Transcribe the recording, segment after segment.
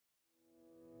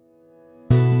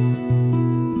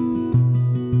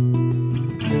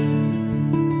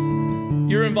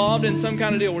involved in some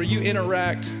kind of deal where you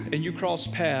interact and you cross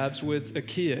paths with a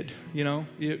kid, you know,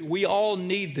 we all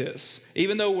need this.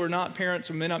 Even though we're not parents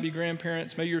or may not be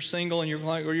grandparents, maybe you're single and you're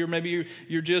like, or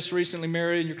you're just recently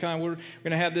married and you're kind of, we're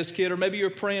going to have this kid, or maybe you're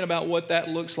praying about what that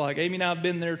looks like. Amy and I have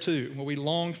been there too, where we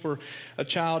longed for a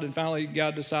child and finally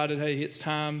God decided, hey, it's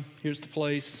time, here's the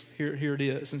place, here it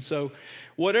is. And so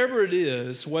whatever it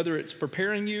is, whether it's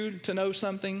preparing you to know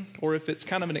something, or if it's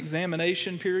kind of an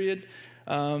examination period,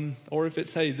 or if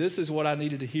it's, hey, this is what I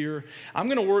needed to hear, I'm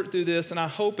going to work through this, and I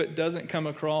hope it doesn't come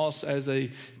across as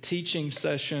a teaching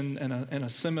session and a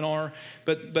seminar,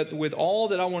 but with all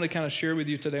that I want to kind of share with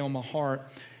you today on my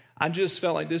heart, I just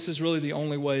felt like this is really the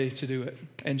only way to do it,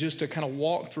 and just to kind of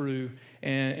walk through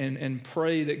and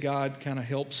pray that God kind of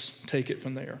helps take it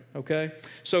from there, okay?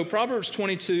 So Proverbs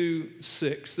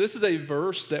 22:6. This is a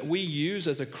verse that we use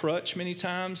as a crutch many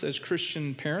times as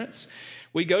Christian parents.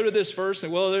 We go to this verse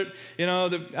and, well, you know,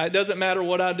 it doesn't matter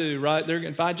what I do, right?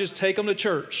 If I just take them to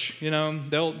church, you know,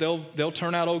 they'll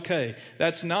turn out okay.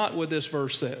 That's not what this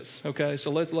verse says, okay?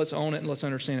 So let's own it and let's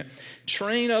understand it.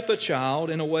 Train up a child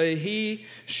in a way he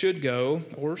should go,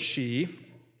 or she.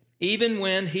 Even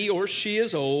when he or she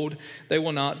is old, they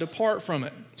will not depart from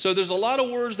it. So there's a lot of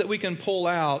words that we can pull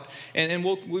out, and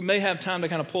we may have time to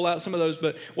kind of pull out some of those,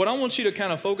 but what I want you to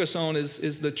kind of focus on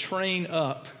is the train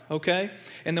up, okay?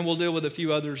 And then we'll deal with a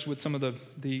few others with some of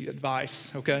the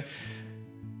advice, okay?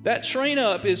 That train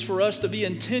up is for us to be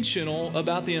intentional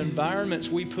about the environments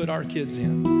we put our kids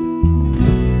in.